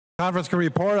Conference can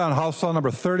report on House Bill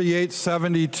number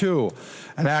 3872,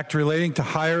 an act relating to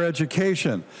higher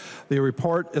education. The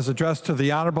report is addressed to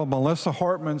the Honorable Melissa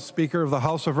Hortman, Speaker of the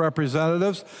House of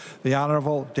Representatives, the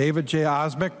Honorable David J.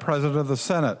 Osmick, President of the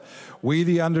Senate. We,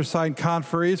 the undersigned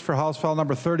conferees for House Bill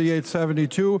number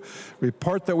 3872,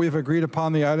 report that we've agreed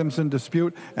upon the items in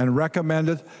dispute and recommend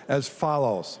it as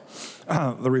follows.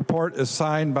 The report is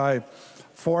signed by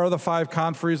 4 of the 5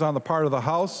 conferees on the part of the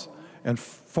House and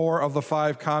 4 of the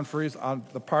 5 conferees on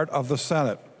the part of the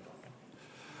Senate.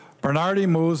 Bernardi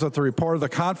moves that the report of the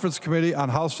Conference Committee on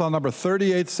House Bill number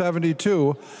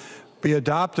 3872 be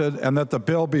adopted and that the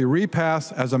bill be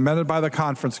repassed as amended by the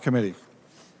Conference Committee.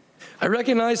 I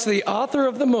recognize the author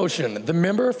of the motion, the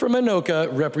member from Anoka,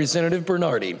 Representative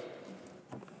Bernardi.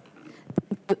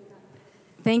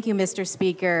 Thank you, Mr.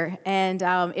 Speaker. And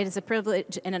it is a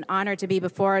privilege and an honor to be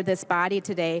before this body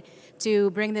today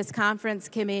to bring this Conference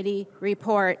Committee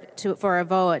report for a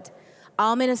vote.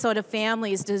 All Minnesota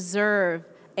families deserve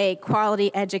a quality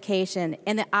education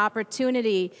and the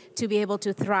opportunity to be able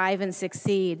to thrive and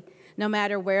succeed, no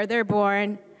matter where they're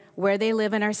born, where they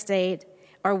live in our state,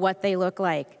 or what they look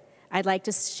like. I'd like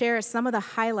to share some of the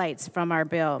highlights from our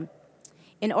bill.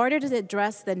 In order to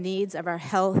address the needs of our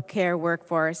healthcare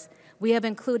workforce, we have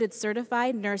included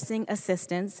certified nursing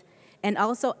assistants and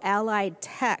also allied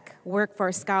tech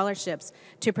workforce scholarships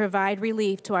to provide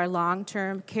relief to our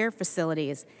long-term care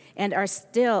facilities and are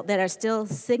still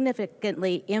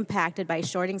significantly impacted by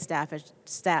staffing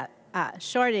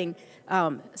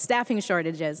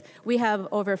shortages. We have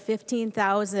over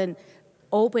 15,000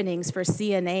 openings for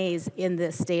CNAs in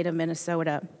the state of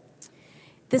Minnesota.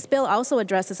 This bill also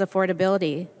addresses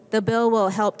affordability. The bill will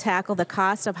help tackle the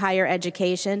cost of higher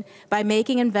education by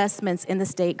making investments in the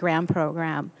state grant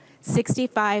program.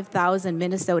 65,000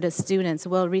 Minnesota students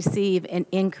will receive an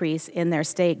increase in their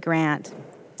state grant.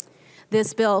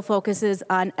 This bill focuses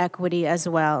on equity as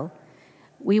well.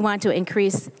 We want to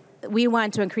increase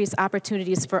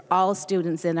opportunities for all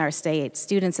students in our state,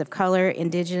 students of color,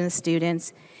 Indigenous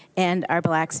students, and our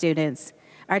Black students.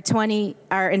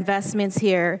 Our investments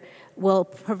here will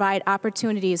provide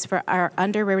opportunities for our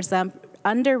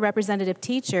underrepresented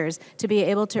teachers to be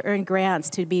able to earn grants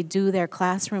to do their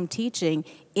classroom teaching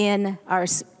for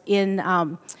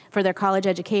their college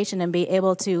education and be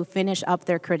able to finish up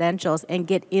their credentials and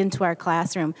get into our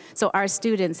classroom. So our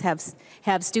students have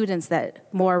students that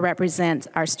more represent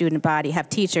our student body, have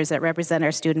teachers that represent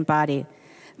our student body.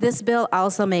 This bill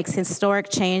also makes historic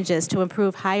changes to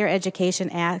improve higher education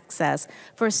access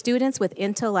for students with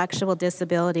intellectual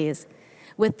disabilities.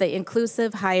 With the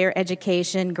inclusive higher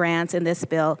education grants in this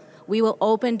bill, we will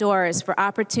open doors for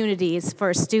opportunities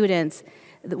for students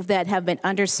that have been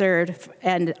underserved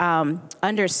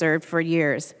for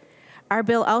years. Our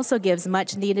bill also gives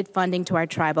much needed funding to our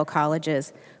tribal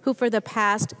colleges, who for the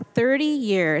past 30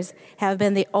 years have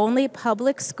been the only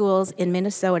public schools in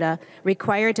Minnesota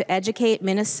required to educate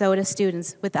Minnesota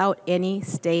students without any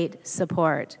state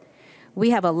support.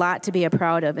 We have a lot to be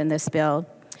proud of in this bill.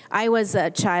 I was a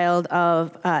child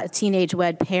of teenage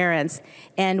wed parents,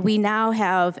 and we now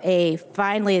have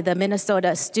finally the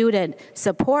Minnesota Student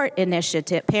Support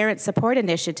Initiative, Parent Support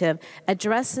Initiative,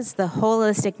 addresses the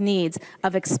holistic needs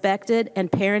of expected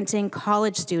and parenting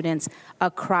college students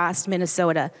across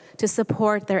Minnesota to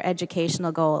support their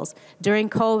educational goals. During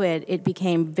COVID, it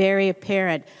became very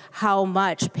apparent how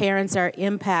much parents are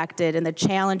impacted and the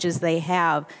challenges they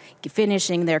have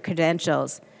finishing their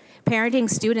credentials. Parenting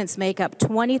students make up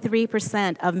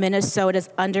 23% of Minnesota's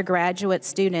undergraduate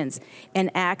students,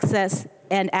 and access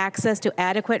to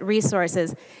adequate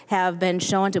resources have been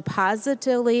shown to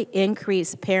positively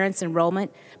increase parents'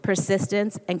 enrollment,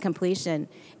 persistence, and completion.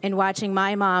 And watching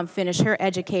my mom finish her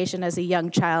education as a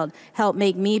young child helped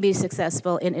make me be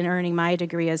successful in earning my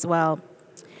degree as well.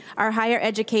 Our higher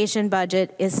education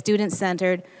budget is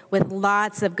student-centered with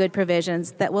lots of good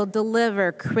provisions that will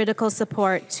deliver critical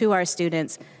support to our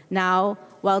students now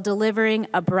while delivering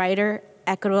a brighter,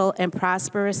 equitable, and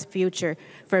prosperous future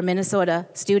for Minnesota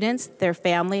students, their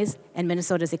families, and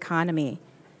Minnesota's economy.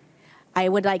 I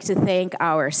would like to thank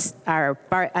our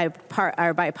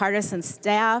bipartisan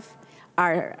staff,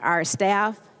 our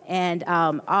staff, and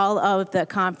all of the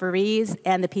conferees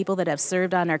and the people that have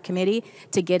served on our committee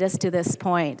to get us to this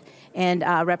point. And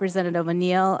Representative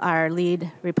O'Neill, our lead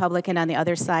Republican on the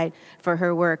other side, for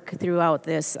her work throughout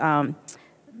this,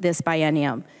 this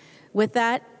biennium. With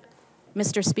that,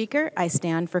 Mr. Speaker, I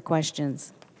stand for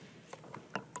questions.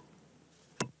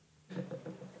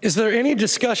 Is there any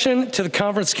discussion to the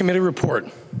Conference Committee report?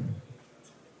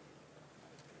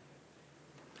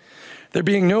 There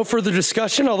being no further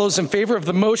discussion, all those in favor of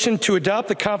the motion to adopt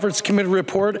the Conference Committee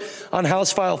report on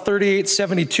House File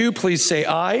 3872, please say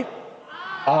aye.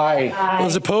 Aye. Aye.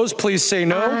 Those opposed, please say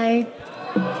no. Aye.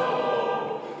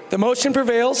 The motion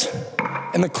prevails,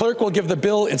 and the clerk will give the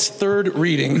bill its third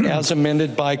reading as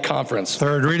amended by conference.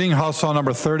 Third reading, House File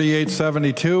number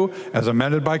 3872, as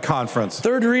amended by conference.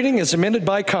 Third reading is amended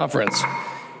by conference.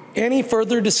 Any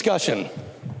further discussion?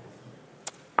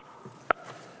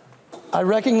 I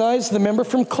recognize the member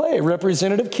from Clay,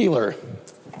 Representative Keeler.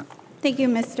 Thank you,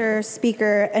 Mr.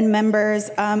 Speaker and members.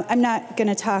 I'm not going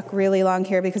to talk really long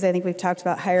here because I think we've talked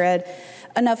about higher ed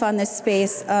enough on this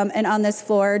space and on this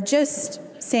floor. Just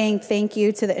saying thank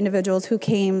you to the individuals who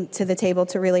came to the table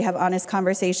to really have honest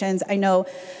conversations. I know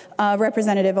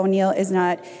Representative O'Neill is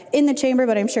not in the chamber,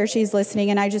 but I'm sure she's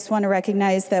listening, and I just want to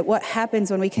recognize that what happens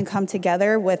when we can come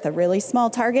together with a really small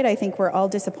target, I think we're all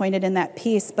disappointed in that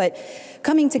piece, but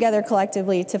coming together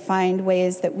collectively to find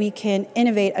ways that we can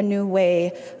innovate a new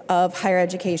way of higher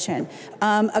education.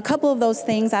 A couple of those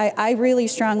things, I really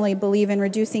strongly believe in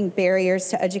reducing barriers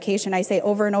to education. I say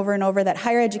over and over and over that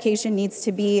higher education needs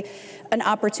to be an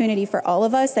opportunity for all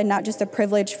of us and not just a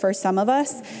privilege for some of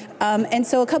us. And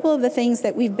so a couple of the things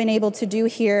that we've been able to do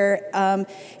here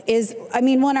is,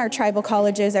 one, our tribal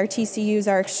colleges, our TCUs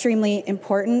are extremely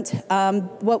important.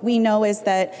 What we know is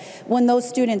that when those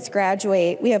students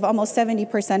graduate, we have almost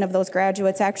 70% of those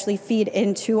graduates actually feed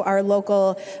into our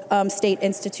local state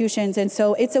institutions. And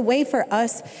so it's a way for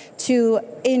us to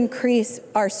increase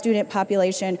our student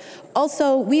population.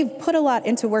 Also, we've put a lot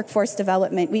into workforce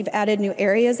development. We've added new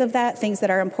areas of that, things that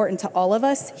are important to all of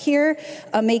us here,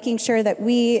 making sure that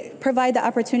we provide the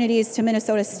opportunities to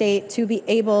Minnesota State to be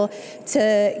able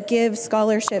to give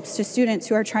scholarships to students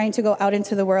who are trying to go out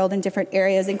into the world in different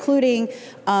areas, including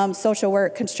social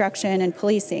work, construction, and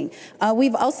policing.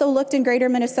 We've also looked in greater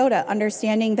Minnesota,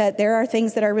 understanding that there are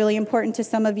things that are really important to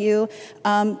some of you,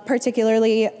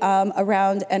 particularly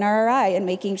around NRRI, and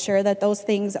making sure that those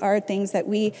things are things that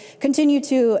we continue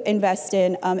to invest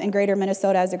in greater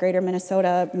Minnesota as a greater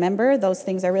Minnesota member. Those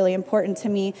things are really important to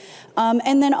me.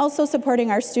 And then also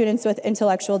supporting our students with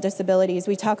intellectual disabilities.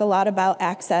 We talk a lot about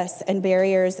access and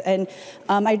barriers, and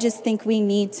I just think we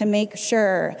need to make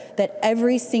sure that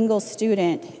every single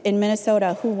student in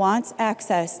Minnesota who wants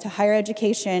access to higher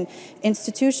education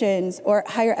institutions or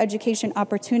higher education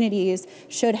opportunities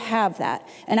should have that.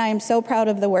 And I am so proud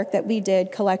of the work that we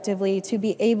did collectively to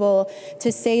be able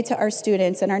to say to our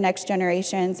students and our next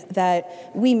generations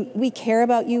that we care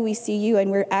about you, we see you, and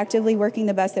we're actively working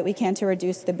the best that we can to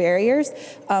reduce the barriers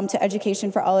to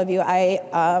education for all of you.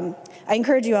 I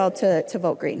encourage you all to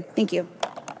vote green. Thank you.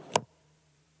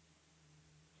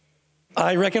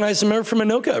 I recognize the member from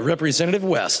Anoka, Representative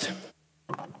West.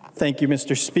 Thank you,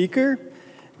 Mr. Speaker.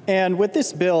 And with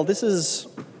this bill, this is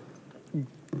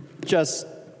just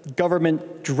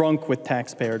government drunk with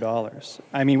taxpayer dollars.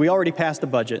 We already passed a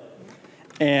budget,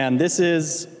 and this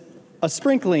is a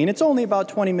sprinkling. It's only about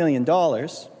 $20 million,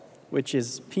 which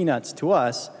is peanuts to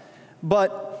us,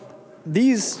 but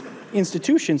these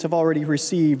institutions have already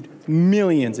received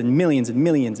millions and millions and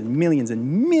millions and millions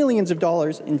and millions of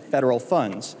dollars in federal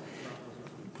funds.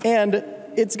 And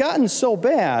it's gotten so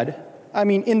bad,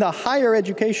 in the higher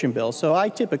education bill, so I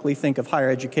typically think of higher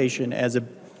education as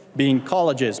being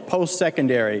colleges,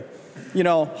 post-secondary,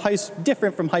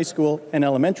 different from high school and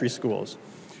elementary schools.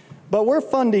 But we're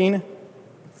funding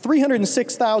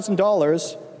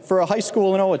 $306,000 for a high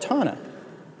school in Owatonna.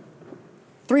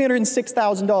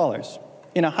 $306,000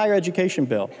 in a higher education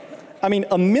bill.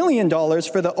 $1 million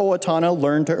for the Owatonna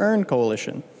Learn to Earn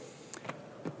Coalition.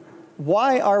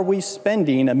 Why are we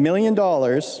spending $1 million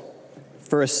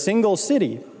for a single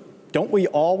city? Don't we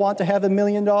all want to have $1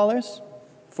 million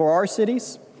for our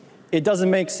cities? It doesn't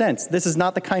make sense. This is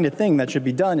not the kind of thing that should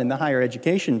be done in the higher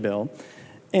education bill.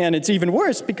 And it's even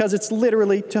worse because it's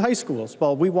literally to high schools.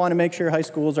 Well, we want to make sure high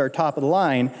schools are top of the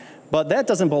line, but that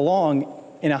doesn't belong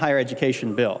in a higher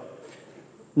education bill.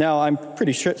 Now, I'm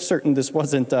pretty certain this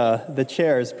wasn't the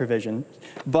chair's provision,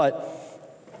 but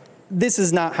this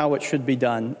is not how it should be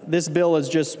done. This bill is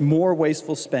just more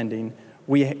wasteful spending.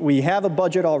 We have a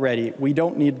budget already. We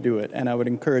don't need to do it, and I would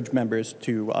encourage members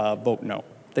to vote no.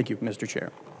 Thank you, Mr.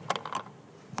 Chair.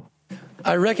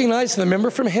 I recognize the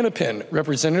member from Hennepin,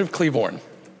 Representative Cleavorn.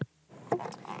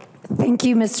 Thank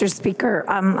you, Mr. Speaker.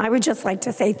 I would just like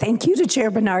to say thank you to Chair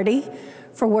Bernardi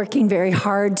for working very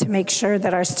hard to make sure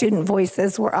that our student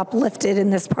voices were uplifted in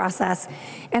this process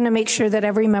and to make sure that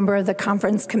every member of the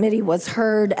conference committee was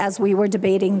heard as we were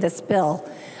debating this bill.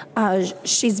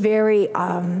 She's very,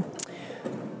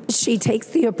 she takes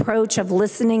the approach of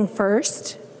listening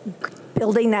first,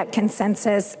 building that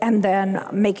consensus and then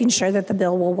making sure that the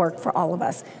bill will work for all of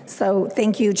us. So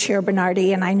thank you, Chair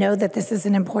Bernardi, and I know that this is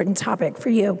an important topic for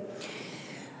you.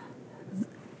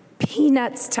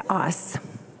 Peanuts to us.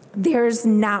 There's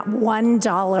not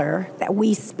 $1 that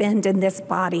we spend in this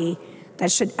body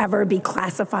that should ever be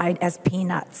classified as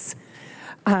peanuts.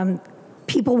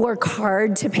 People work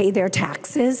hard to pay their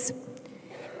taxes,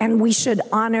 and we should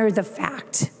honor the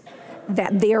fact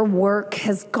that their work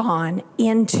has gone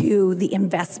into the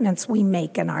investments we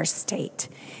make in our state.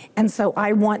 And so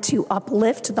I want to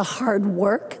uplift the hard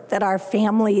work that our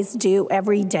families do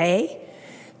every day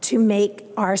to make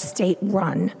our state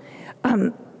run.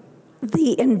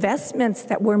 The investments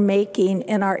that we're making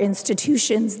in our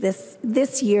institutions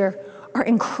this year are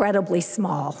incredibly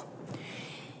small.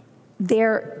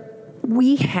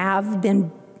 We have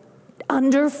been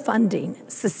underfunding,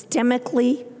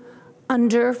 systemically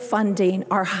underfunding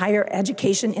our higher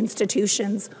education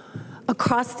institutions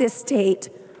across this state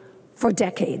for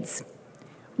decades.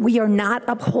 We are not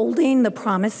upholding the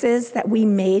promises that we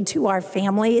made to our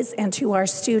families and to our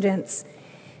students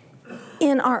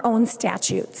in our own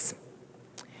statutes.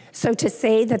 So to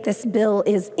say that this bill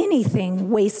is anything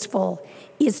wasteful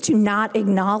is to not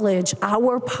acknowledge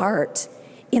our part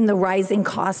in the rising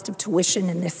cost of tuition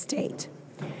in this state.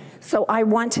 So I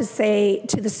want to say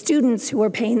to the students who are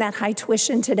paying that high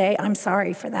tuition today, I'm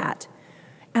sorry for that.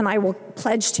 And I will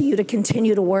pledge to you to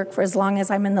continue to work for as long as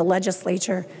I'm in the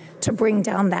legislature to bring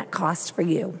down that cost for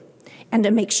you and to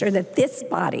make sure that this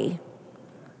body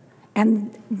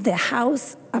and the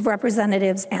House of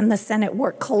Representatives and the Senate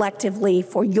work collectively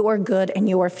for your good and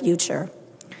your future.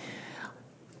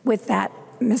 With that,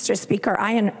 Mr. Speaker,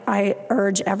 I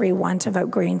urge everyone to vote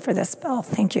green for this bill.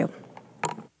 Thank you.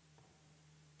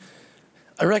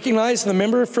 I recognize the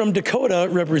member from Dakota,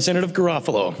 Representative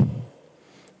Garofalo.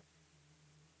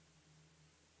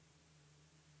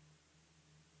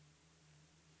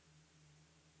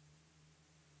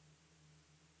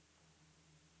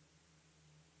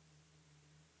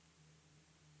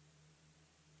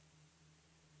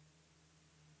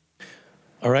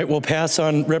 All right, we'll pass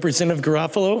on Representative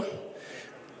Garofalo.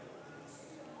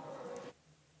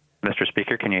 Mr.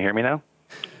 Speaker, can you hear me now?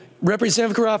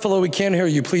 Representative Garofalo, we can't hear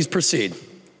you. Please proceed.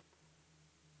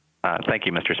 Thank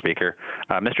you, Mr. Speaker.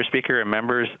 Mr. Speaker and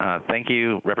members, thank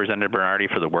you, Representative Bernardi,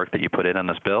 for the work that you put in on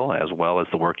this bill, as well as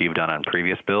the work you've done on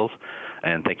previous bills,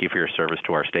 and thank you for your service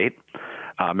to our state.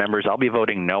 Members, I'll be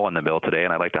voting no on the bill today,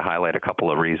 and I'd like to highlight a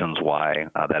couple of reasons why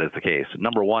that is the case.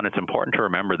 Number one, it's important to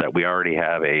remember that we already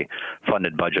have a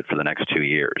funded budget for the next 2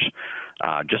 years.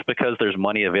 Just because there's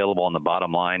money available on the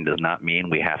bottom line does not mean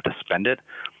we have to spend it,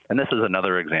 and this is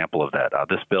another example of that.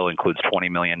 This bill includes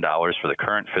 $20 million for the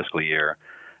current fiscal year,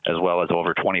 as well as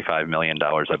over $25 million,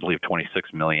 I believe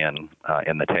 $26 million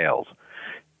in the tails.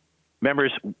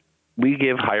 Members, we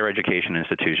give higher education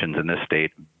institutions in this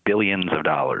state billions of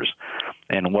dollars.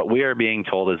 And what we are being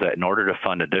told is that in order to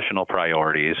fund additional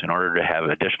priorities, in order to have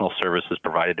additional services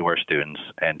provided to our students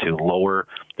and to lower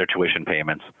their tuition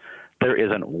payments, there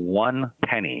isn't one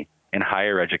penny in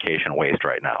higher education waste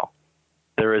right now.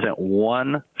 There isn't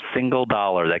one single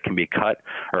dollar that can be cut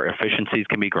or efficiencies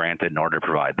can be granted in order to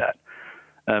provide that.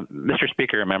 Mr.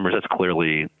 Speaker and members, that's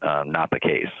clearly not the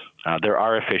case. There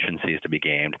are efficiencies to be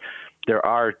gained.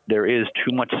 There is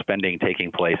too much spending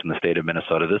taking place in the state of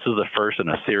Minnesota. This is the first in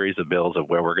a series of bills of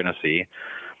where we're going to see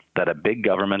that a big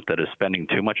government that is spending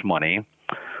too much money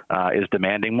is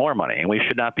demanding more money, and we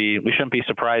shouldn't be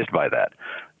surprised by that.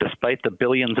 Despite the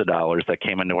billions of dollars that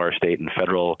came into our state in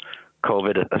federal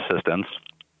COVID assistance,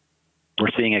 we're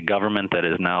seeing a government that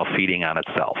is now feeding on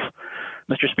itself.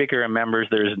 Mr. Speaker and members,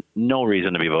 there's no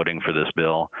reason to be voting for this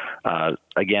bill.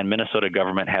 Again, Minnesota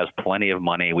government has plenty of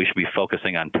money. We should be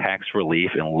focusing on tax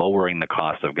relief and lowering the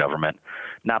cost of government,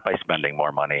 not by spending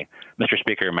more money. Mr.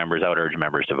 Speaker and members, I would urge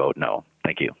members to vote no.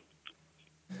 Thank you.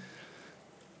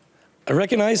 I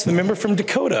recognize the member from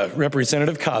Dakota,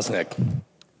 Representative Koznick.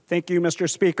 Thank you, Mr.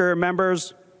 Speaker.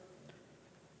 Members,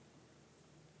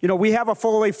 you know, we have a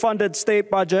fully funded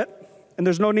state budget, and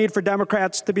there's no need for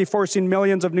Democrats to be forcing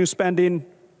millions of new spending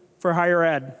for higher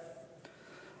ed,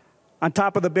 on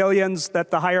top of the billions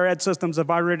that the higher ed systems have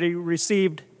already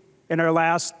received in our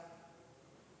last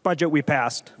budget we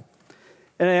passed.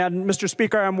 And Mr.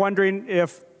 Speaker, I'm wondering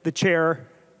if the chair,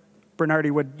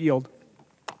 Bernardi, would yield.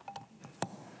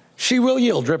 She will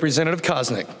yield, Representative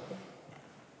Koznick.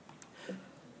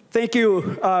 Thank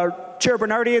you, Chair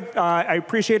Bernardi. I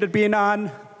appreciated being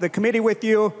on the committee with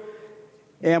you.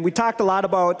 And we talked a lot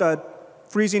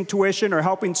about freezing tuition or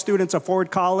helping students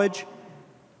afford college.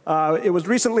 It was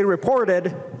recently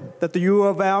reported that the U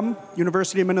of M,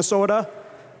 University of Minnesota,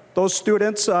 Those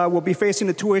students will be facing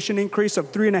a tuition increase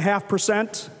of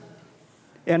 3.5%.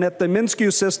 And at the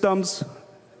MnSCU systems,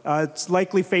 it's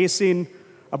likely facing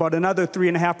about another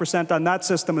 3.5% on that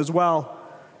system as well.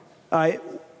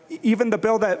 Even the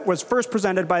bill that was first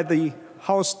presented by the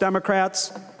House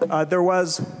Democrats, there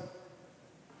was,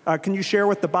 can you share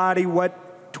with the body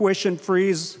what tuition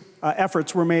freeze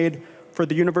efforts were made for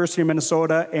the University of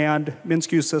Minnesota and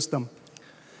MnSCU system?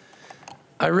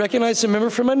 I recognize the member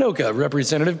from Anoka,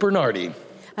 Representative Bernardi.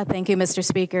 Thank you, Mr.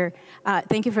 Speaker.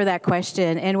 Thank you for that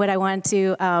question. And what I want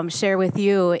to share with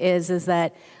you is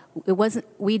that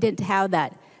we didn't have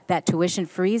that tuition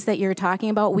freeze that you're talking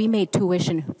about. We made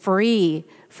tuition free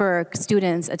for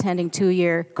students attending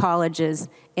two-year colleges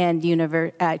and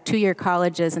two-year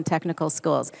colleges and technical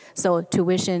schools. So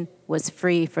tuition was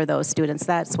free for those students.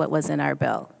 That's what was in our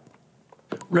bill.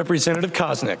 Representative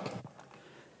Koznick.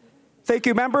 Thank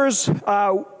you, members.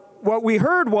 What we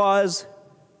heard was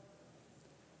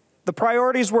the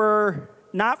priorities were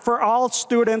not for all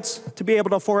students to be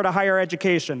able to afford a higher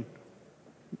education.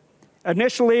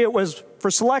 Initially, it was for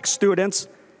select students,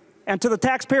 and to the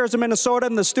taxpayers of Minnesota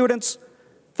and the students,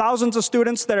 thousands of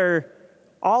students that are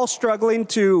all struggling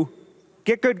to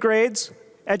get good grades,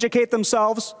 educate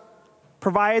themselves,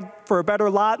 provide for a better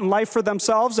lot in life for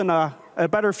themselves and a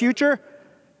better future.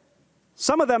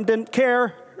 Some of them didn't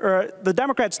care, or the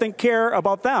Democrats didn't care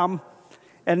about them,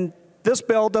 and this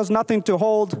bill does nothing to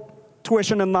hold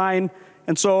tuition in line.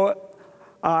 And so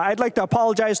I'd like to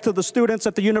apologize to the students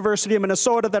at the University of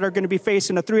Minnesota that are going to be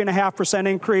facing a 3.5%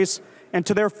 increase, and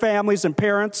to their families and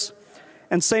parents,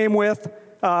 and same with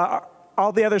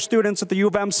all the other students at the U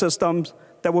of M systems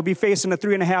that will be facing a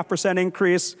 3.5%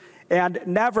 increase, and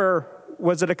never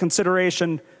was it a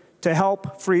consideration to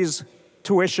help freeze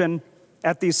tuition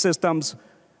at these systems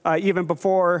even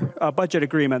before budget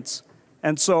agreements.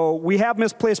 And so we have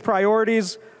misplaced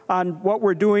priorities on what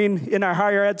we're doing in our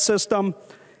higher ed system.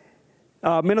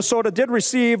 Minnesota did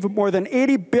receive more than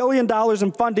 $80 billion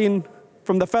in funding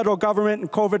from the federal government in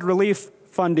COVID relief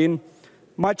funding,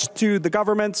 much to the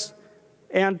governments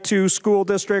and to school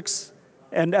districts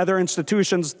and other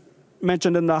institutions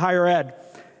mentioned in the higher ed.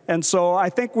 And so I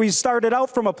think we started out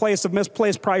from a place of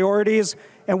misplaced priorities,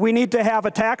 and we need to have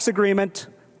a tax agreement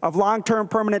of long-term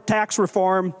permanent tax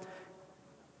reform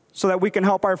so that we can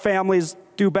help our families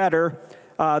do better.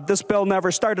 This bill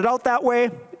never started out that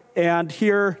way, and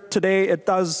here today it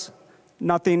does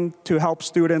nothing to help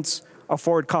students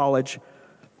afford college.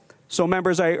 So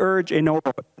members, I urge a no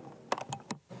vote.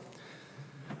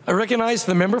 I recognize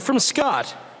the member from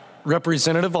Scott,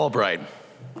 Representative Albright.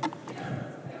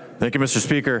 Thank you, Mr.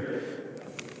 Speaker.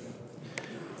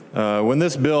 When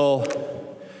this bill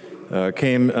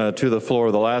came to the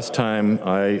floor the last time,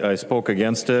 I spoke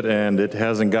against it, and it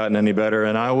hasn't gotten any better.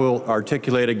 And I will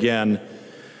articulate again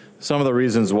some of the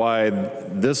reasons why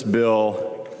this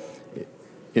bill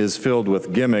is filled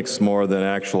with gimmicks more than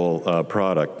actual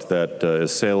product that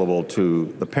is saleable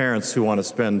to the parents who want to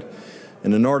spend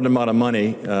an inordinate amount of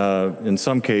money, in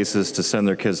some cases, to send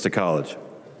their kids to college.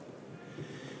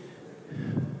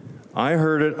 I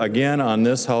heard it again on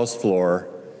this House floor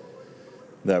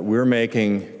that we're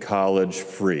making college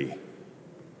free.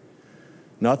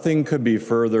 Nothing could be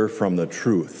further from the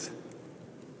truth.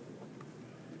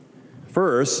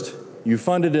 First, you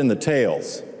fund it in the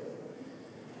tails.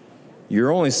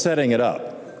 You're only setting it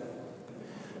up.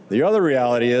 The other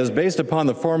reality is, based upon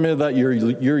the formula that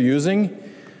you're using,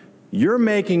 you're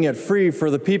making it free for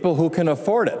the people who can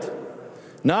afford it,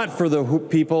 not for the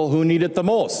people who need it the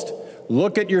most.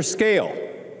 Look at your scale.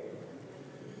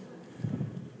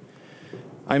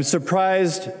 I'm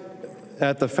surprised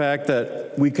at the fact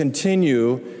that we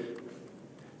continue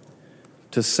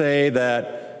to say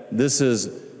that this is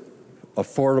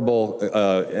affordable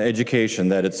education,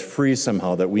 that it's free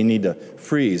somehow, that we need to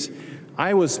freeze.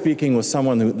 I was speaking with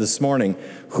someone this morning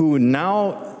who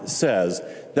now says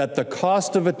that the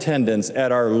cost of attendance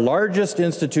at our largest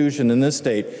institution in this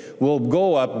state will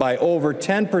go up by over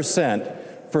 10%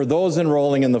 for those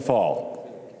enrolling in the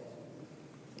fall.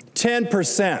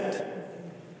 10%.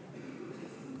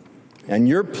 And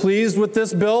you're pleased with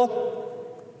this bill?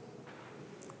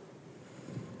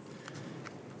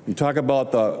 You talk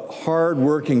about the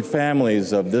hard-working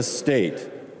families of this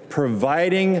state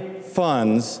providing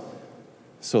funds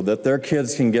so that their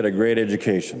kids can get a great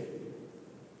education.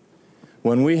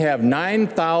 When we have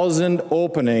 9,000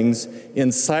 openings in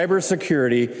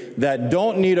cybersecurity that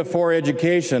don't need a 4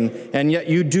 education, and yet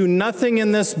you do nothing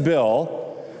in this bill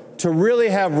to really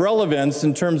have relevance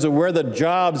in terms of where the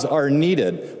jobs are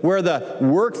needed, where the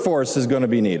workforce is going to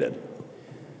be needed.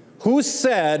 Who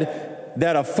said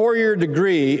that a 4-year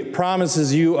degree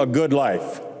promises you a good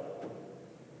life?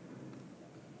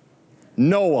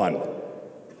 No one.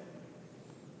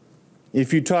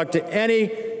 If you talk to any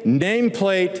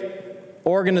nameplate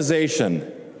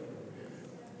organization,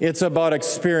 it's about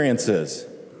experiences.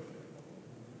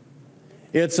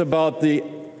 It's about the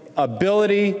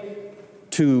ability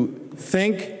to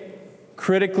think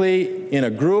critically in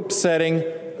a group setting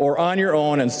or on your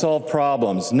own and solve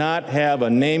problems, not have a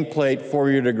nameplate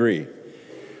four-year degree.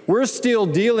 We're still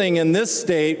dealing in this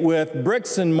state with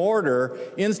bricks and mortar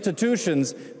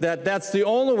institutions that's the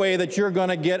only way that you're going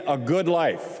to get a good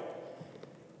life.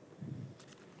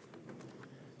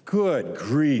 Good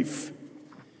grief.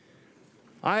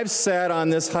 I've sat on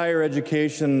this higher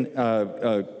education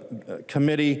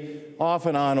committee off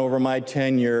and on over my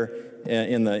tenure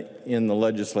in the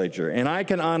legislature, and I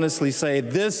can honestly say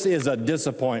this is a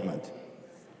disappointment.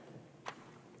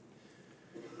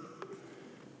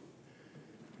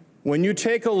 When you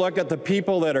take a look at the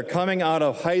people that are coming out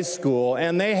of high school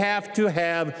and they have to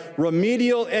have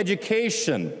remedial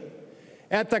education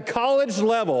at the college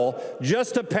level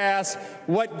just to pass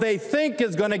what they think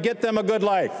is going to get them a good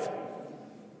life.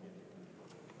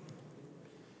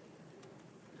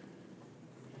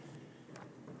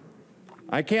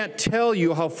 I can't tell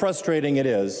you how frustrating it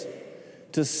is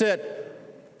to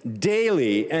sit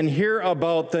daily and hear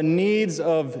about the needs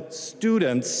of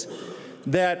students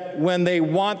that when they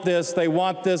want this, they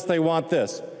want this, they want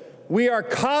this. We are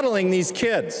coddling these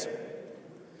kids.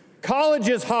 College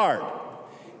is hard.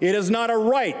 It is not a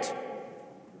right.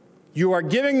 You are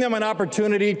giving them an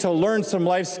opportunity to learn some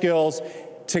life skills,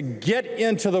 to get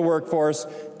into the workforce,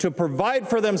 to provide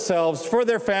for themselves, for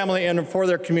their family, and for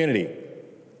their community.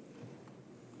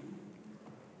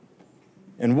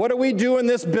 And what do we do in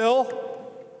this bill?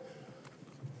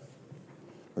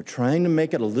 We're trying to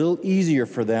make it a little easier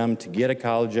for them to get a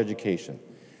college education.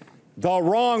 The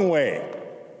wrong way.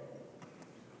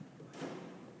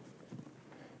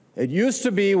 It used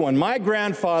to be when my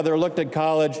grandfather looked at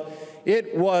college,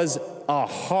 it was a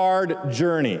hard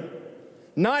journey.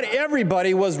 Not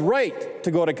everybody was right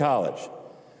to go to college.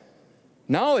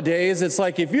 Nowadays, it's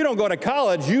like if you don't go to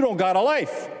college, you don't got a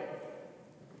life.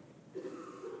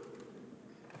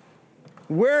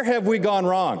 Where have we gone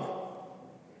wrong?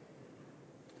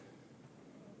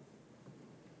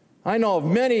 I know of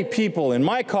many people in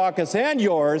my caucus and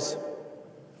yours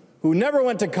who never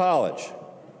went to college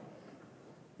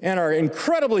and are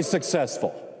incredibly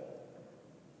successful,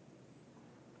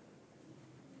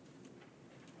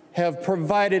 have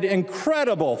provided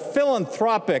incredible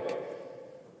philanthropic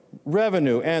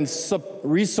revenue and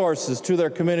resources to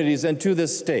their communities and to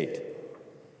this state.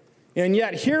 And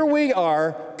yet here we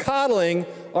are coddling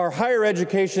our higher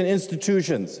education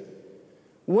institutions.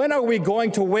 When are we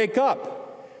going to wake up?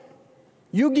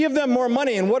 You give them more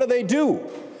money, and what do?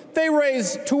 They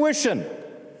raise tuition.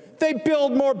 They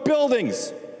build more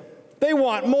buildings. They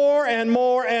want more and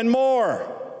more and more.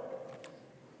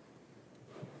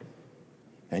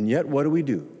 And yet, what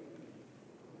do?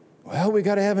 Well, we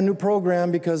got to have a new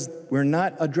program because we're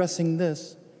not addressing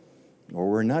this, or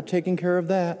we're not taking care of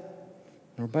that,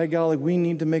 or by golly, we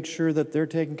need to make sure that they're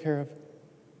taken care of.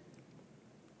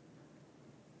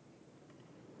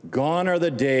 Gone are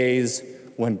the days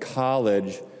when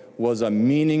college was a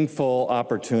meaningful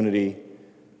opportunity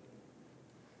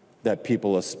that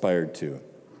people aspired to.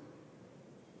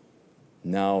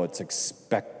 Now it's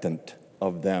expectant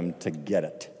of them to get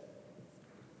it.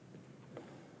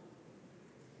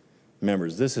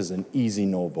 Members, this is an easy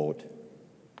no vote.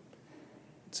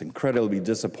 It's incredibly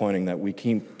disappointing that we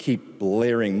keep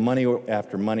layering money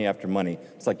after money after money.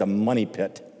 It's like the money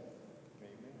pit.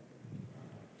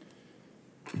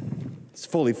 It's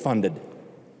fully funded.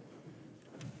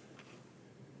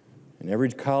 And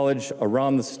every college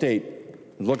around the state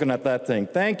is looking at that thing.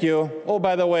 Thank you. Oh,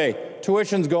 by the way,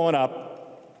 tuition's going up.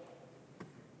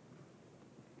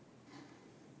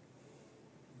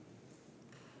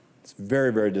 It's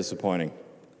very, very disappointing.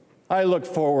 I look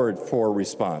forward for a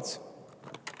response.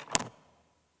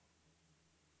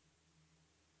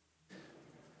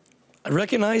 I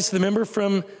recognize the member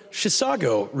from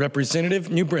Chisago,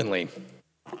 Representative New Brindley.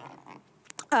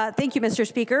 Thank you, Mr.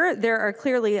 Speaker. There are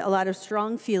clearly a lot of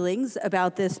strong feelings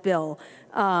about this bill.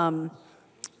 Some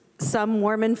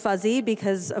warm and fuzzy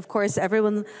because, of course,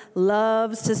 everyone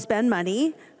loves to spend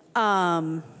money.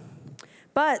 But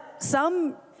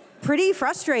some pretty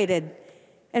frustrated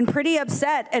and pretty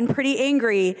upset and pretty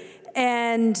angry.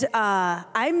 And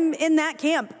I'm in that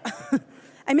camp.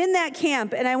 I'm in that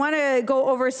camp, and I want to go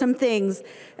over some things.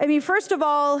 I mean, first of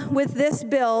all, with this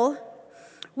bill,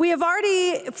 We have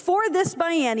already, for this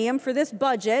biennium, for this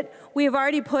budget, we have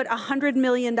already put $100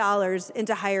 million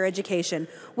into higher education.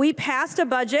 We passed a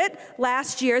budget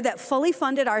last year that fully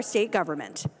funded our state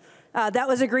government. That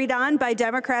was agreed on by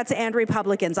Democrats and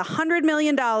Republicans. $100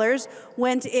 million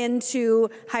went into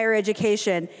higher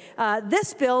education.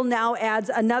 This bill now adds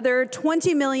another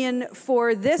 $20 million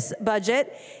for this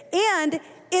budget, and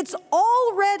it's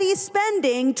already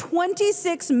spending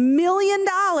 $26 million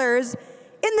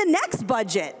in the next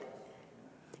budget.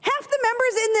 Half the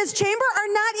members in this chamber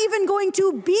are not even going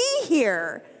to be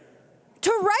here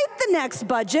to write the next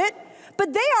budget,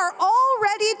 but they are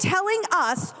already telling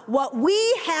us what we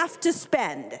have to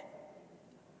spend.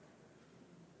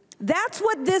 That's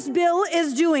what this bill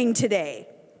is doing today.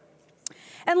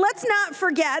 And let's not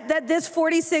forget that this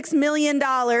 $46 million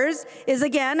is,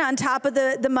 again, on top of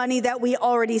the money that we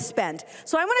already spent.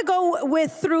 So I want to go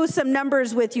through some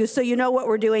numbers with you so you know what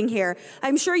we're doing here.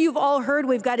 I'm sure you've all heard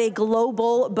we've got a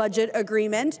global budget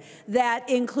agreement that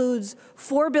includes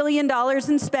 $4 billion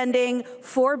in spending,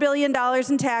 $4 billion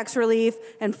in tax relief,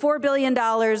 and $4 billion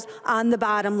on the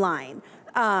bottom line.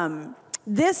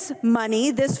 This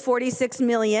money, this $46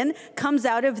 million, comes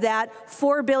out of that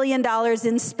 $4 billion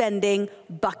in spending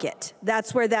bucket.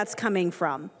 That's where that's coming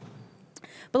from.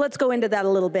 But let's go into that a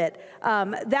little bit.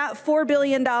 That $4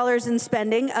 billion in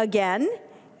spending, again,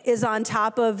 is on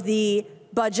top of the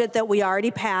budget that we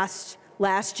already passed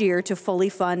last year to fully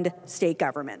fund state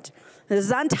government. This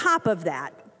is on top of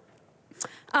that.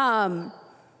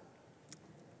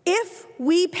 If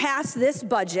we pass this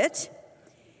budget,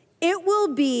 it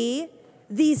will be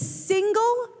the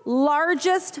single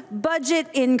largest budget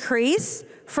increase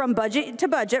from budget to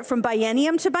budget, from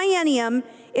biennium to biennium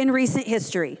in recent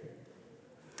history.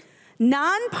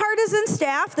 Nonpartisan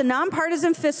staff, the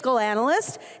nonpartisan fiscal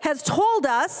analyst, has told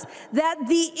us that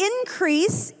the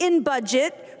increase in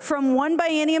budget from one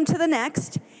biennium to the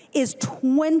next is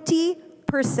 20%.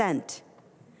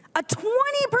 A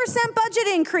 20% budget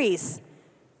increase.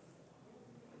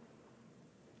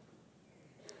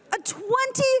 A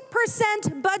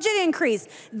 20% budget increase.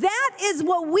 That is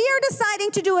what we are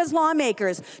deciding to do as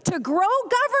lawmakers, to grow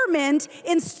government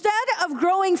instead of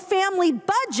growing family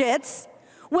budgets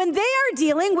when they are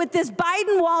dealing with this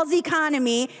Biden-Walz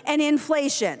economy and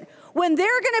inflation. When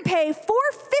they're going to pay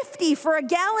 $4.50 for a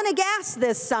gallon of gas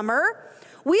this summer,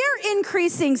 we are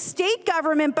increasing state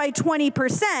government by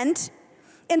 20%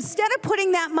 instead of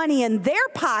putting that money in their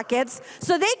pockets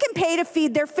so they can pay to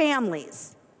feed their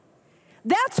families.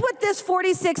 That's what this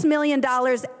 $46 million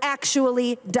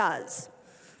actually does.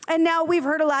 And now we've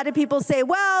heard a lot of people say,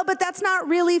 well, but that's not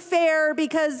really fair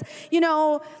because, you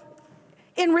know,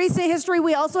 in recent history,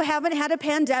 we also haven't had a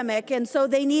pandemic, and so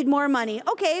they need more money.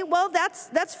 Okay, well,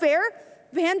 that's fair.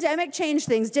 The pandemic changed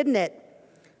things, didn't it?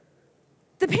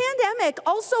 The pandemic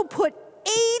also put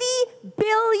 $80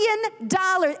 billion,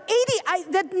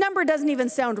 that number doesn't even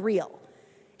sound real.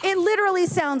 It literally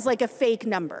sounds like a fake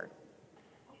number.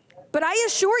 But I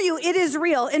assure you, it is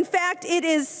real. In fact, it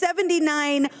is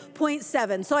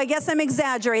 79.7. So I guess I'm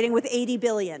exaggerating with 80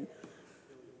 billion.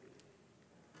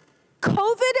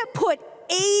 COVID put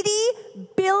 $80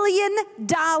 billion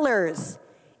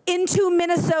into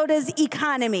Minnesota's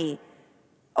economy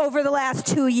over the last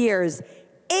 2 years.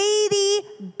 80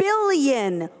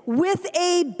 billion with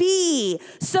a B.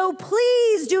 So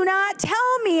please do not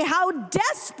tell me how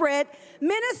desperate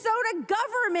Minnesota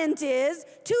government is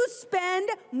to spend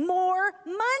more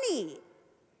money.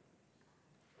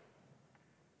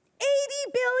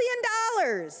 $80 billion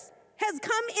has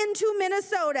come into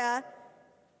Minnesota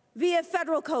via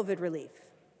federal COVID relief.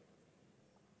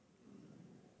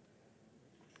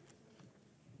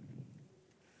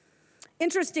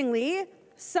 Interestingly,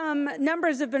 some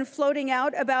numbers have been floating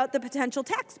out about the potential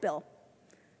tax bill.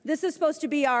 This is supposed to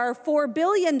be our $4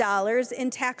 billion in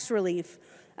tax relief.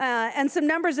 And some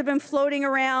numbers have been floating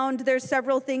around. There's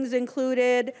several things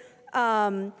included.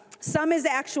 Some is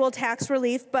actual tax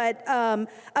relief, but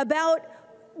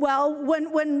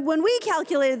when we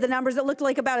calculated the numbers, it looked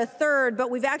like about a third,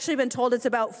 but we've actually been told it's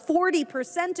about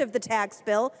 40% of the tax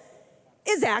bill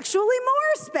is actually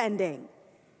more spending.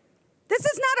 This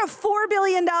is not a $4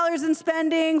 billion in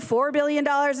spending, $4 billion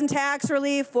in tax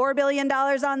relief, $4 billion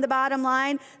on the bottom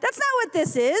line. That's not what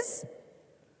this is.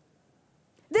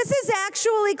 This is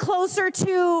actually closer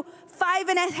to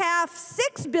 $5.5,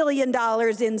 $6 billion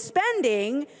in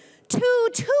spending to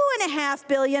 $2.5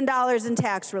 billion in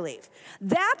tax relief.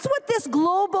 That's what this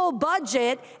global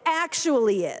budget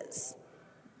actually is.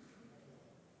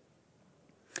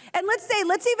 And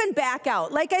let's even back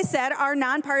out. Like I said, our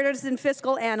nonpartisan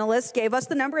fiscal analyst gave us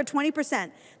the number of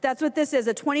 20%. That's what this is,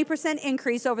 a 20%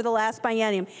 increase over the last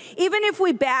biennium. Even if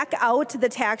we back out the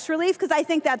tax relief, because I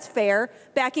think that's fair,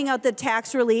 backing out the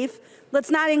tax relief, let's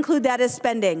not include that as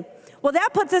spending. Well,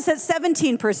 that puts us at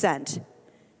 17%.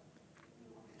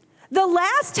 The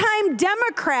last time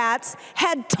Democrats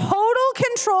had total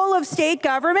control of state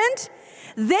government,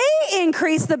 they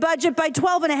increased the budget by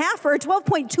 12.5 or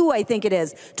 12.2, I think it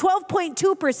is,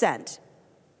 12.2%.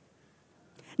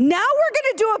 Now we're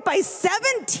going to do it by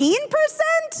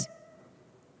 17%?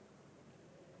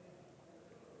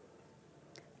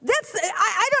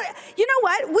 I don't, you know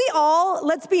what? We all,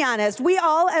 let's be honest, we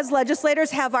all as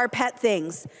legislators have our pet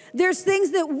things. There's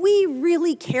things that we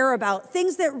really care about,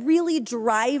 things that really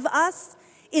drive us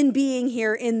in being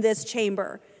here in this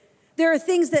chamber. There are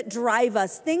things that drive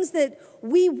us, things that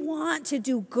we want to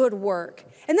do good work.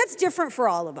 And that's different for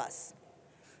all of us.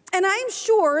 And I'm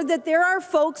sure that there are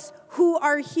folks who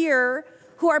are here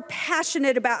who are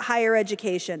passionate about higher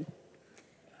education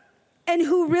and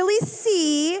who really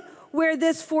see where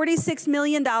this $46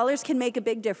 million can make a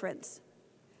big difference.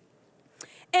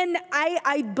 And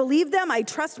I believe them, I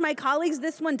trust my colleagues.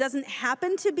 This one doesn't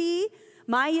happen to be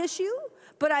my issue,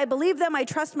 but I believe them, I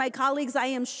trust my colleagues. I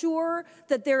am sure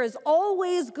that there is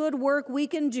always good work we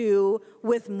can do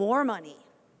with more money.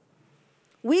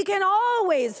 We can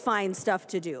always find stuff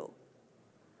to do.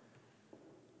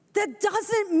 That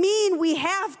doesn't mean we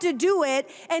have to do it,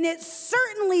 and it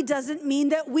certainly doesn't mean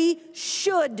that we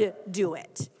should do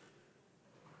it.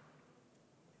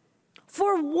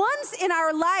 For once in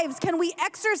our lives, can we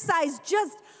exercise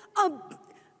just a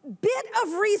bit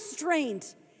of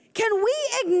restraint? Can we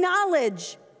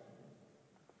acknowledge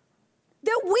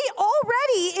that we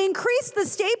already increased the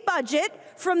state budget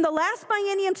from the last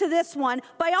biennium to this one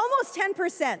by almost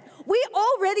 10%? We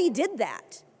already did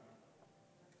that.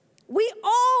 We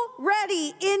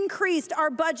already increased our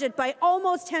budget by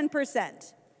almost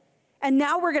 10%. And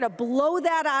now we're going to blow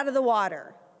that out of the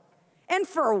water. And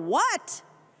for what?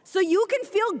 So you can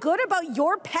feel good about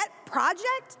your pet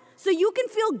project? So you can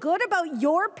feel good about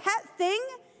your pet thing?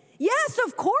 Yes,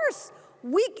 of course.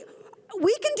 We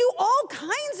can do all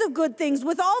kinds of good things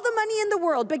with all the money in the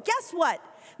world. But guess what?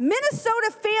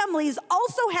 Minnesota families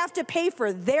also have to pay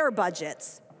for their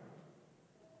budgets.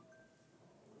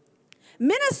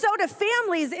 Minnesota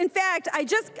families, in fact, I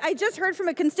just heard from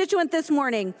a constituent this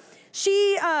morning.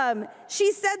 She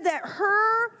said that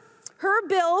her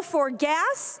bill for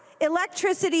gas,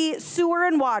 electricity, sewer,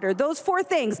 and water, those four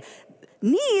things,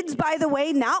 needs, by the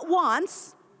way, not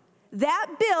wants, that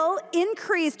bill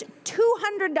increased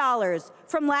 $200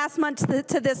 from last month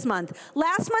to this month.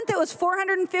 Last month it was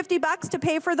 $450 to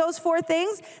pay for those four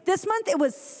things. This month it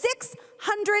was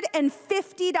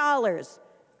 $650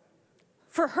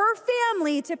 for her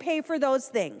family to pay for those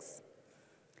things.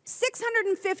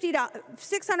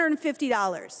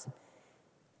 $650.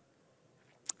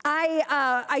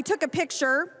 I took a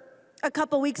picture a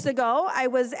couple weeks ago. I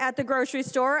was at the grocery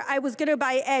store. I was going to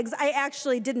buy eggs. I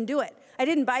actually didn't do it. I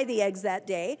didn't buy the eggs that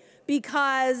day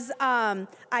because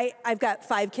I've got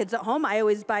 5 kids at home. I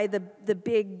always buy the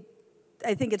big,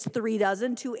 I think it's 3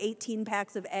 dozen, 2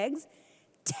 18-packs of eggs.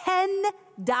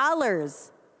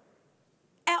 $10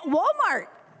 at Walmart.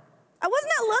 I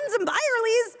wasn't at Lunds and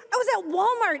Byerly's. I was at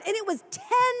Walmart, and it was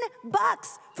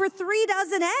 $10 for 3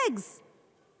 dozen eggs.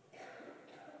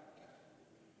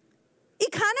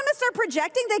 Economists are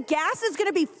projecting that gas is going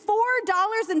to be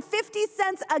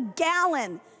 $4.50 a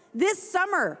gallon this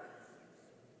summer.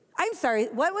 I'm sorry,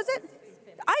 what was it?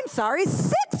 I'm sorry,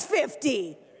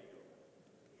 $6.50.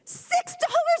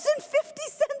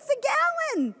 $6.50 a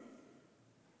gallon.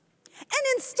 And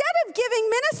instead of giving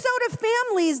Minnesota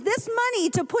families this money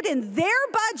to put in their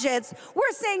budgets,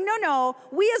 we're saying, no,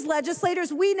 we as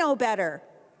legislators, we know better.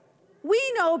 We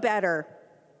know better.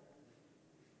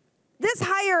 This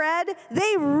higher ed,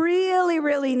 they really,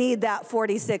 really need that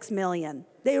 $46 million.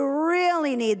 They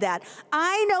really need that.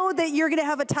 I know that you're going to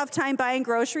have a tough time buying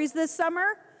groceries this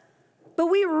summer, but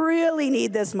we really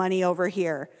need this money over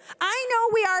here. I know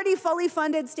we already fully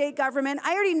funded state government.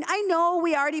 I know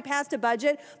we already passed a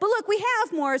budget, but look, we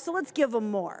have more, so let's give them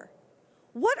more.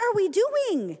 What are we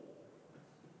doing?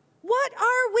 What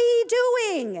are we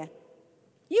doing?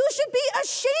 You should be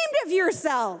ashamed of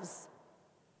yourselves.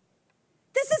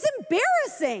 This is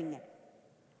embarrassing.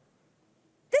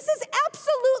 This is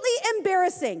absolutely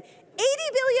embarrassing. $80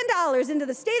 billion into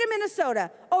the state of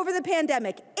Minnesota over the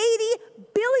pandemic. $80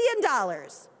 billion.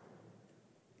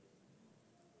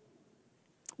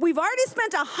 We've already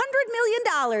spent $100 million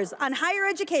on higher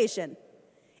education.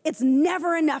 It's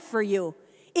never enough for you.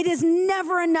 It is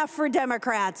never enough for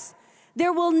Democrats.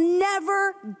 There will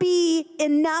never be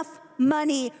enough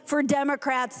money for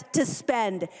Democrats to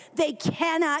spend. They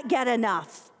cannot get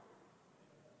enough.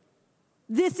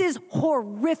 This is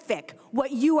horrific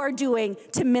what you are doing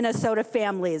to Minnesota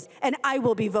families, and I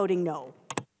will be voting no.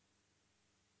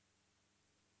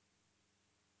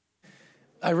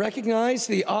 I recognize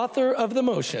the author of the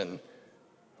motion.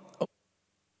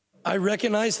 I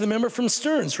recognize the member from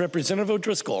Stearns, Representative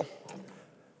O'Driscoll.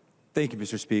 Thank you,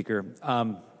 Mr. Speaker.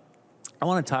 I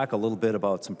want to talk a little bit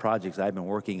about some projects I've been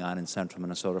working on in central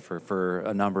Minnesota for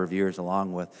a number of years,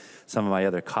 along with some of my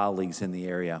other colleagues in the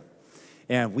area.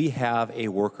 And we have a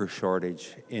worker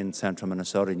shortage in central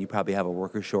Minnesota, and you probably have a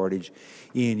worker shortage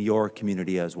in your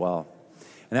community as well.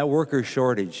 And that worker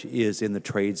shortage is in the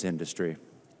trades industry.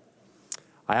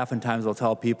 I oftentimes will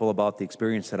tell people about the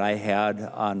experience that I had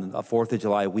on a 4th of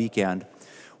July weekend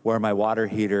where my water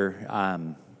heater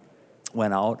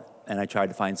went out and I tried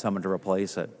to find someone to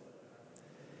replace it.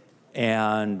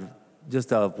 And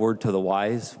just a word to the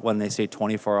wise, when they say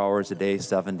 24 hours a day,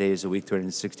 7 days a week,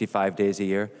 365 days a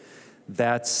year,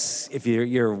 that's, if if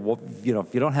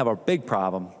you don't have a big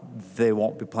problem, they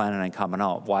won't be planning on coming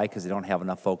out. Why? Because they don't have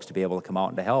enough folks to be able to come out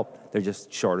and to help. They're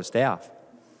just short of staff.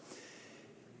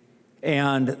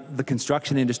 And the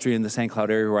construction industry in the St.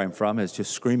 Cloud area where I'm from is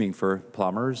just screaming for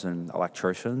plumbers and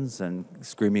electricians and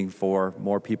screaming for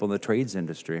more people in the trades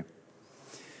industry.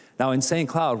 Now in St.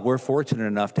 Cloud, we're fortunate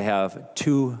enough to have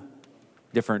 2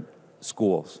 different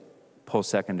schools,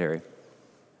 post-secondary,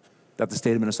 that the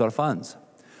state of Minnesota funds.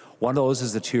 One of those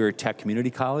is the two-year Tech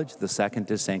Community College. The second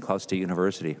is St. Cloud State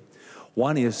University.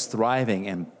 One is thriving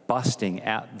and busting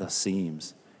at the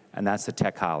seams, and that's the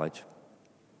Tech College.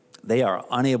 They are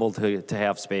unable to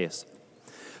have space.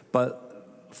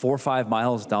 But 4 or 5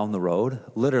 miles down the road,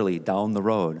 literally down the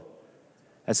road,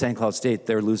 at St. Cloud State,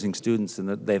 they're losing students and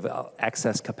they have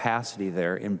excess capacity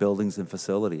there in buildings and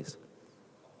facilities.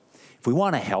 If we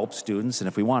want to help students and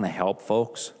if we want to help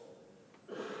folks,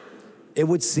 it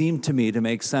would seem to me to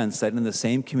make sense that in the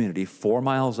same community, 4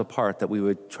 miles apart, that we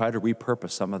would try to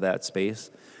repurpose some of that space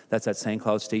that's at St.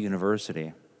 Cloud State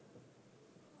University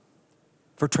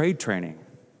for trade training.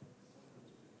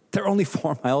 They're only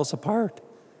 4 miles apart.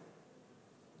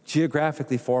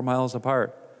 Geographically 4 miles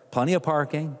apart. Plenty of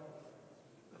parking,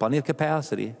 plenty of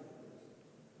capacity.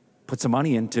 Put some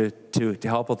money in to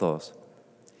help with those.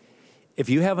 If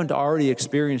you haven't already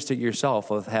experienced it yourself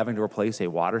with having to replace a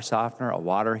water softener, a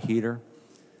water heater,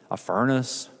 a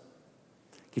furnace,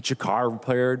 get your car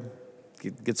repaired,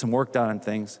 get some work done on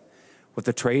things, with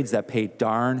the trades that pay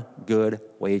darn good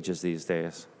wages these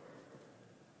days,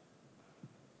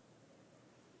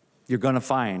 you're going to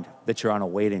find that you're on a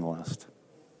waiting list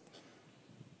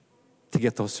to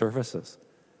get those services.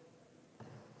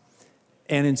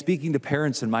 And in speaking to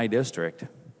parents in my district,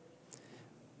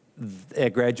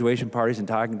 at graduation parties and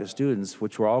talking to students,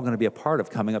 which we're all going to be a part of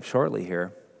coming up shortly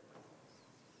here,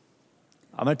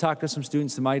 I'm going to talk to some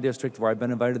students in my district where I've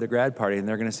been invited to the grad party, and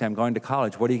they're going to say, I'm going to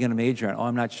college. What are you going to major in? Oh,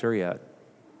 I'm not sure yet.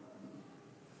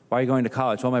 Why are you going to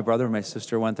college? Well, my brother and my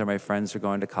sister went there. My friends are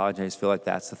going to college, and I just feel like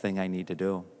that's the thing I need to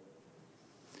do.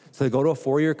 So they go to a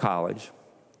 4-year college,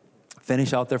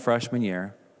 finish out their freshman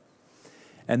year,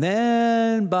 and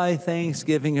then by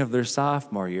Thanksgiving of their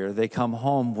sophomore year, they come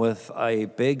home with a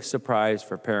big surprise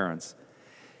for parents.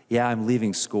 Yeah, I'm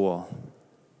leaving school.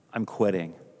 I'm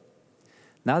quitting.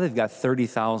 Now they've got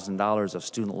 $30,000 of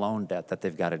student loan debt that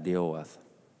they've got to deal with.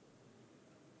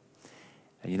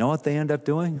 And you know what they end up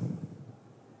doing?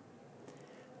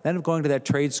 They end up going to that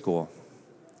trade school.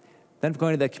 They end up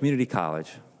going to that community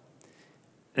college.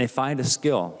 And they find a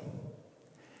skill.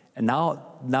 And now,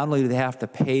 not only do they have to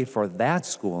pay for that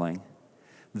schooling,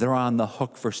 they're on the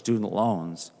hook for student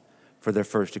loans for their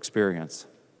first experience.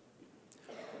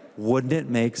 Wouldn't it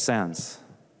make sense,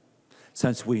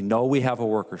 since we know we have a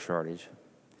worker shortage,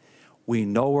 we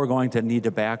know we're going to need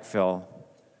to backfill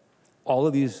all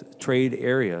of these trade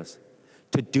areas,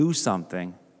 to do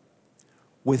something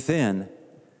within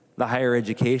the higher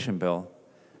education bill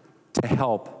to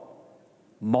help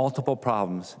multiple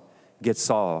problems get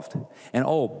solved. And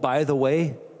oh, by the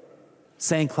way,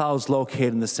 St. Cloud's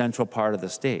located in the central part of the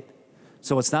state.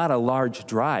 So it's not a large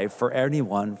drive for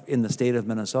anyone in the state of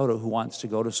Minnesota who wants to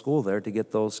go to school there to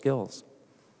get those skills.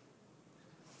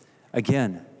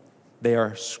 Again, they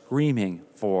are screaming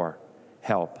for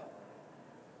help.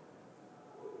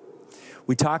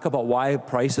 We talk about why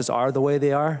prices are the way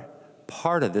they are.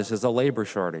 Part of this is a labor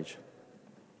shortage.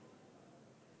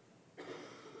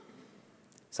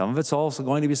 Some of it's also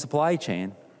going to be supply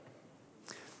chain.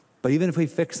 But even if we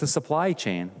fix the supply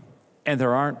chain and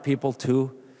there aren't people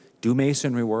to do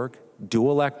masonry work, do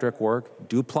electric work,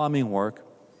 do plumbing work,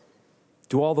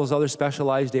 do all those other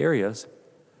specialized areas.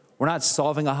 We're not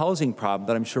solving a housing problem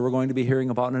that I'm sure we're going to be hearing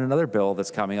about in another bill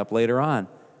that's coming up later on.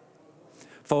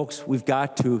 Folks, we've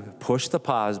got to push the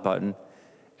pause button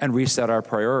and reset our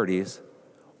priorities,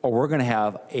 or we're going to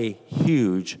have a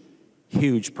huge,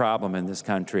 huge problem in this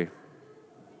country.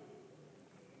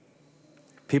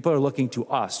 People are looking to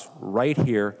us right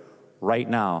here, right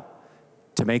now,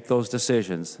 to make those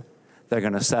decisions that are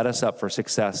going to set us up for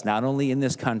success, not only in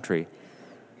this country,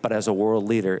 but as a world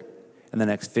leader in the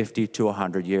next 50 to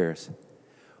 100 years.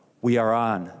 We are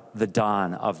on the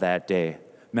dawn of that day.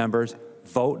 Members,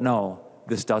 vote no.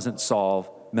 This doesn't solve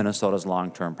Minnesota's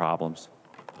long-term problems.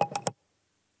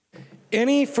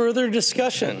 Any further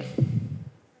discussion?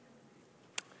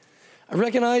 I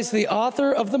recognize the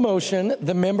author of the motion,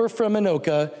 the member from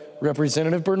Anoka,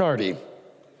 Representative Bernardi.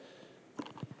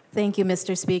 Thank you,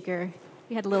 Mr. Speaker.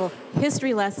 We had a little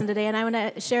history lesson today, and I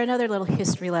want to share another little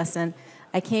history lesson.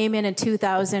 I came in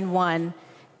 2001,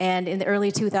 and in the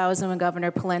early 2000s, when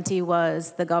Governor Pawlenty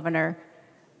was the governor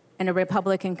in a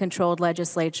Republican-controlled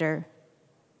legislature,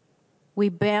 they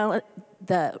balanced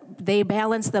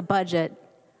the budget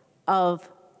on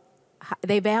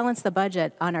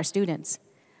our students,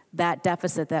 that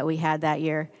deficit that we had that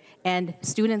year, and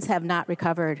students have not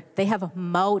recovered. They have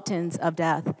mountains of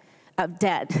debt,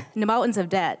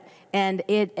 and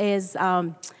it is.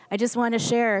 I just want to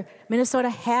share, Minnesota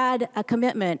had a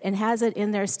commitment and has it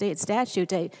in their state statute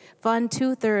to fund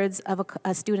 2/3 of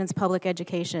a student's public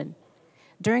education.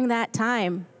 During that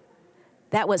time,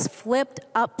 that was flipped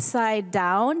upside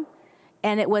down,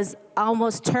 and it was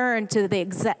almost turned to the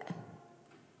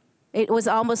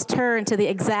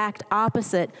exact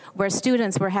opposite, where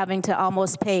students were having to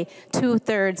almost pay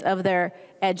 2/3 of their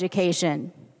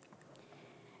education.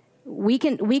 We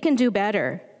can do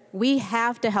better. We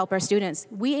have to help our students.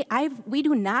 We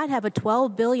do not have a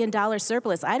 $12 billion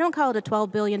surplus. I don't call it a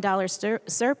 $12 billion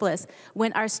surplus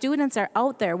when our students are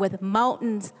out there with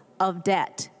mountains of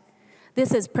debt.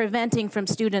 This is preventing from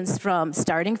students from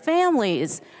starting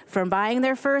families, from buying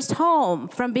their first home,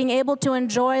 from being able to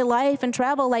enjoy life and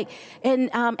travel like in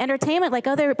entertainment like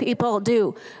other people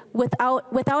do,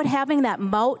 without having that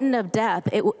mountain of debt.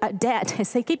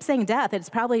 I keep saying death.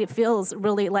 It feels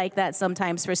really like that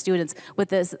sometimes for students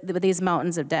with these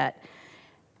mountains of debt.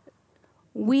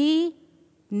 We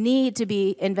need to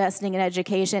be investing in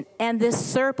education, and this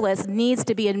surplus needs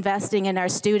to be investing in our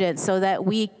students so that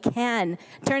we can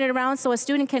turn it around so a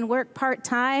student can work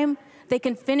part-time, they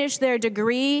can finish their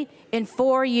degree in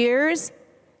 4 years,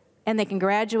 and they can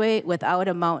graduate without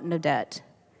a mountain of debt.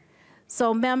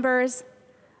 So members,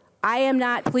 I am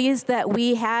not pleased that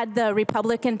we had the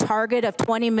Republican target of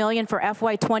 $20 million for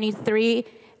FY23,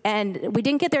 and we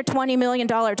didn't get their $20 million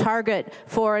target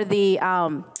for the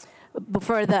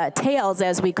tails,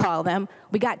 as we call them.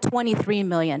 We got $23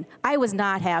 million. I was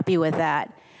not happy with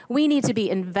that. We need to be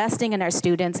investing in our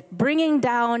students, bringing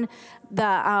down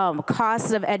the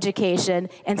costs of education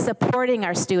and supporting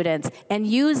our students, and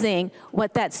using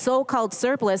what that so-called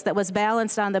surplus that was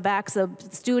balanced on the backs of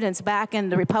students back in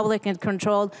the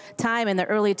Republican-controlled time in the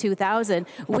early 2000s.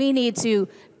 We need to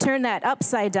turn that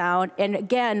upside down and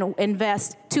again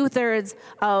invest 2/3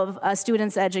 of a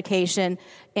student's education,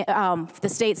 the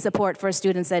state support for a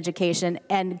student's education,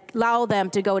 and allow them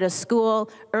to go to school,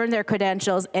 earn their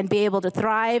credentials, and be able to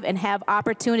thrive and have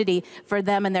opportunity for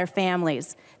them and their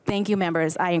families. Thank you,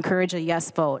 members. I encourage a yes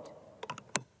vote.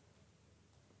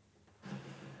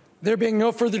 There being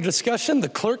no further discussion, the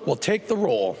clerk will take the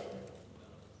roll.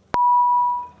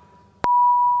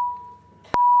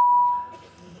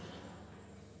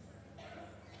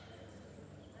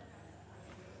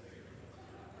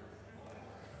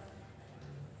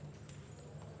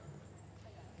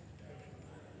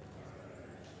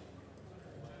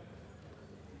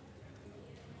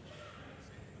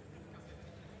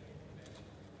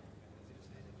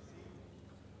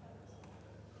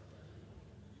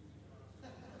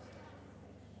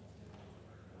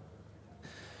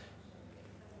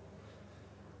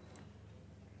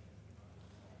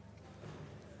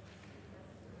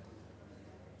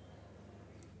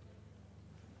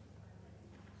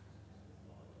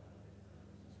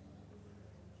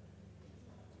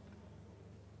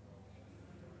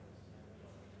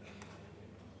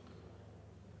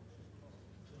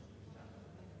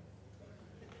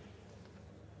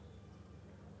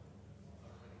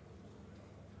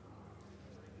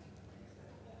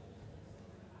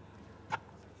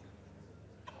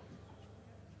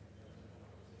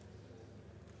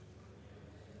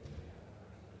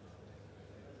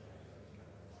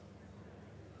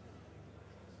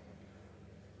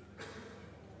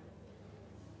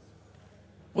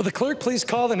 Will the clerk please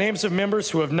call the names of members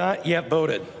who have not yet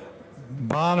voted?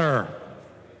 Bonner.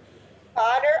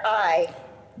 Bonner, aye.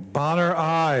 Bonner,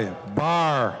 aye.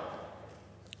 Barr.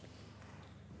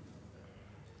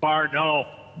 Barr, no.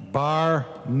 Barr,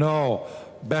 no.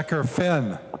 Becker,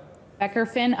 Finn. Becker,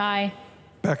 Finn, aye.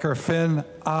 Becker, Finn,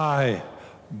 aye.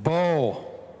 Bow.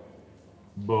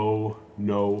 Bow,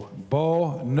 no.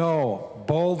 Bow, no.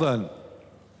 Bolden.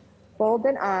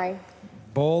 Bolden, aye.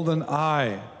 Bolden,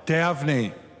 aye.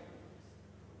 Davney.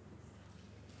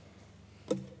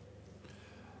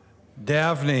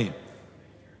 Davney.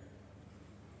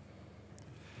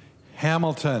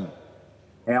 Hamilton.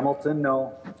 Hamilton,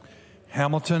 no.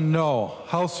 Hamilton, no.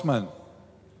 Houseman.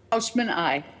 Houseman,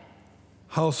 aye.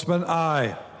 Houseman,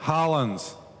 aye.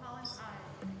 Hollins.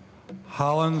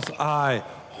 Hollins, aye.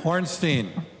 Hornstein.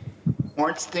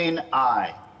 Hornstein,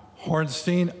 aye.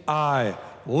 Hornstein, aye.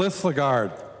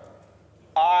 Lissegard.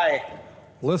 Aye.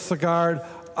 Lissegard,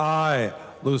 aye.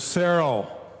 Lucero.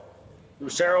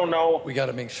 Lucero, no. We got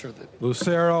to make sure that.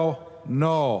 Lucero,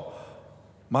 no.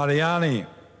 Mariani.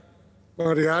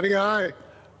 Mariani, aye.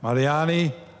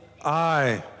 Mariani,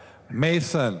 aye.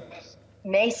 Mason.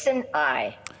 Mason,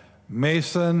 aye.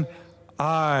 Mason,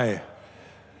 aye.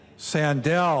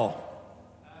 Sandell.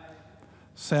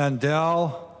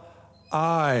 Sandell,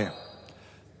 aye.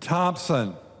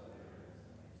 Thompson.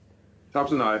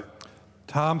 Thompson, aye.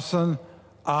 Thompson,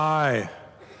 aye.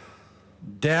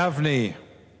 Davney.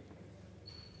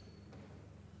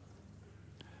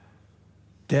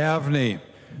 Davney.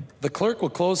 The clerk will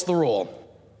close the roll.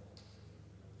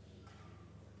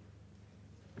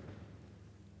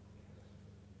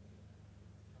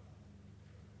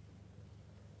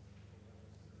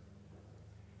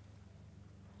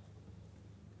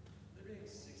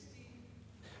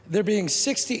 There being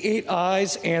 68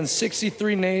 ayes and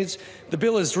 63 nays, the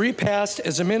bill is repassed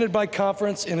as amended by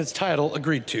conference in its title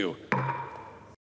agreed to.